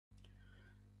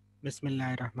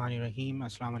Bismillahirrahmanirrahim.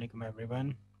 Assalamu alaikum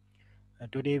everyone.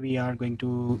 Today we are going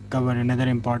to cover another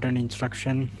important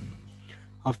instruction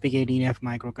of PIC18F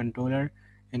microcontroller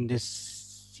in this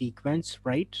sequence,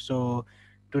 right? So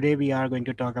today we are going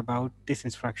to talk about this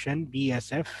instruction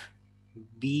BSF.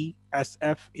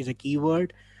 BSF is a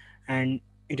keyword and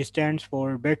it stands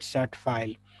for bit set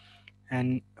file.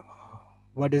 And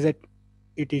what is it?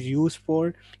 It is used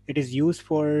for. It is used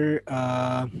for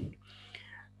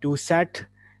to set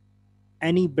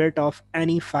any bit of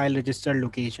any file register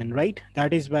location, right?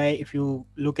 That is why if you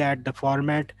look at the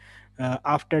format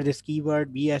after this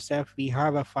keyword BSF, we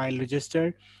have a file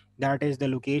register, that is the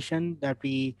location that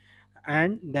we,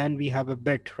 and then we have a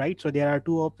bit, right? So there are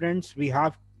two operands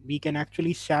we can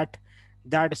actually set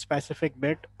that specific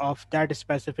bit of that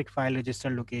specific file register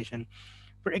location.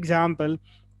 For example,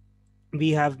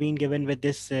 we have been given with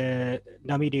this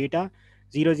dummy data.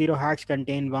 00 hacks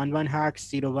contain 11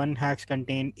 hacks, 01 hacks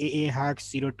contain AA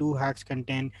hacks, 02 hacks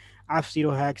contain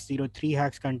F0 hacks, 03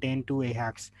 hacks contain 2A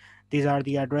hacks. These are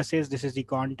the addresses, this is the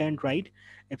content, right?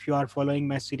 If you are following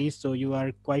my series, so you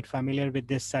are quite familiar with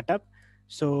this setup.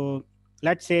 So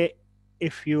let's say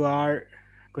if you are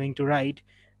going to write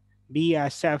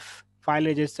BSF file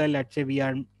register, let's say we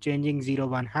are changing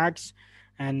 01 hacks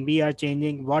and we are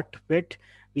changing what bit.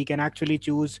 We can actually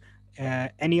choose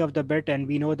any of the bit, and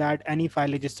we know that any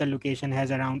file register location has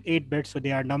around 8 bits, so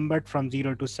they are numbered from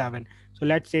 0 to 7. So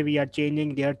let's say we are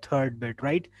changing their third bit,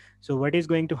 right? So what is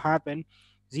going to happen?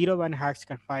 01 hacks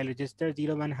file register,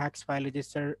 01 hacks file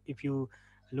register, if you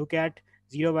look at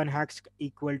 01 hacks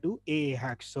equal to AA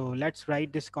hacks. So let's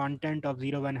write this content of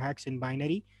 01 hacks in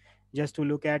binary just to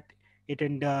look at it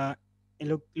in the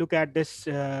look at this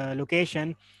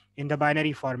location in the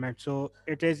binary format. So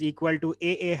it is equal to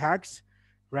AA hacks,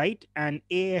 right? And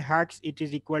AA hacks, it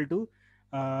is equal to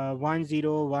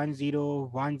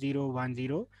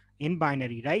 10101010 in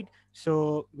binary, right?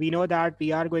 So we know that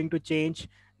we are going to change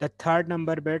the third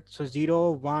number bit, so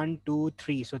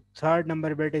 0123. So third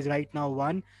number bit is right now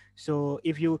 1. So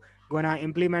if you gonna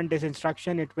implement this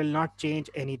instruction, it will not change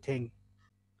anything.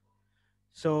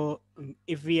 So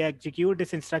if we execute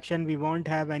this instruction, we won't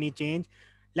have any change.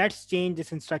 Let's change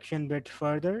this instruction bit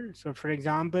further. So for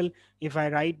example, if I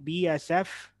write BSF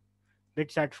bit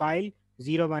set file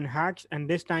 01 hacks, and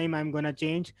this time I'm going to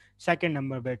change second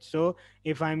number bit. So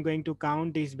if I'm going to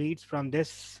count these bits from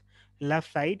this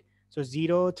left side, so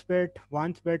 0th bit,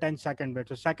 1st bit, and second bit.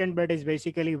 So second bit is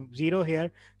basically 0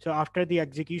 here. So after the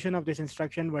execution of this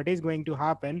instruction, what is going to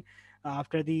happen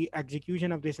after the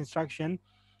execution of this instruction,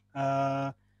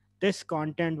 uh, this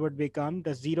content would become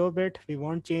the 0 bit. We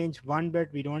won't change 1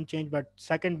 bit, we don't change, but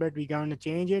second bit we gonna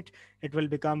change it. It will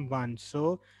become 1.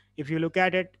 So if you look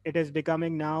at it, it is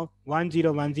becoming now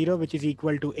 1010, which is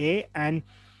equal to A, and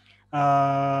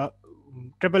uh,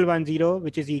 1110,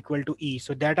 which is equal to E.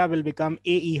 So data will become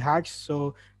AE hacks.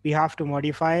 So we have to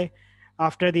modify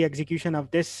after the execution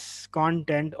of this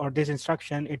content or this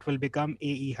instruction, it will become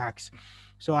AE hacks.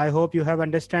 So I hope you have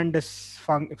understand this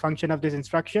function of this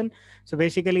instruction. So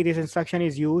basically, this instruction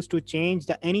is used to change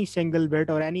the any single bit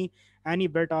or any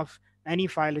bit of any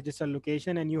file register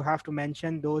location, and you have to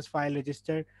mention those file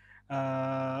register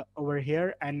over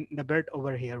here and the bit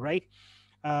over here, right?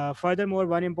 Furthermore,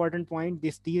 one important point: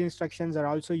 these instructions are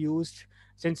also used,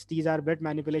 since these are bit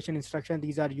manipulation instructions.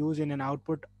 These are used in an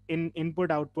output in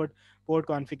input output port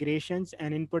configurations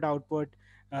and input output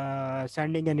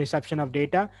sending and reception of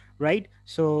data, right?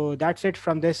 So that's it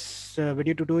from this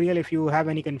video tutorial. If you have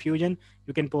any confusion,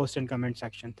 you can post in comment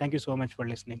section. Thank you so much for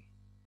listening.